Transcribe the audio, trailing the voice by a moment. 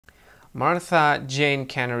Martha Jane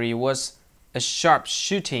Canary was a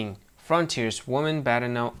sharpshooting frontierswoman better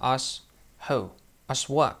known as who? As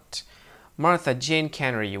what? Martha Jane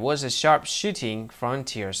Canary was a sharpshooting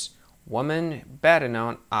frontierswoman better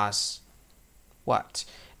known as what?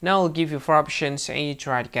 Now I'll give you 4 options and you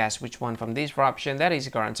try to guess which one from these 4 options that is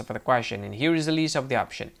the correct answer for the question. And here is the list of the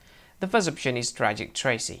option. The first option is Tragic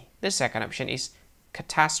Tracy. The second option is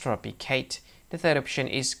Catastrophe Kate. The third option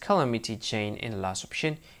is Calamity Jane. And the last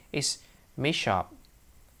option is Mishap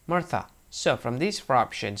Martha. So from these 4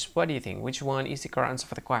 options, what do you think? Which one is the correct answer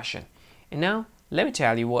for the question? And now let me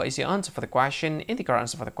tell you what is the answer for the question. And the correct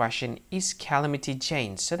answer for the question is Calamity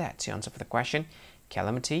Jane. So that's the answer for the question,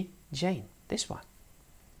 Calamity Jane. This one.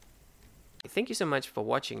 Thank you so much for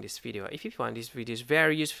watching this video. If you find this video is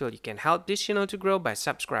very useful, you can help this channel to grow by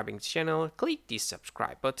subscribing to the channel. Click the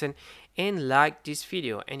subscribe button and like this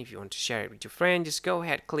video. And if you want to share it with your friend, just go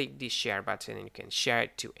ahead, click the share button and you can share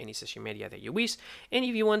it to any social media that you wish. And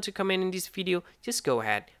if you want to comment in this video, just go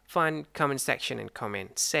ahead, find comment section and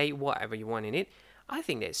comment. Say whatever you want in it. I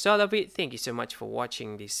think that's all of it. Thank you so much for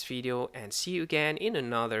watching this video and see you again in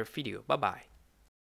another video. Bye bye.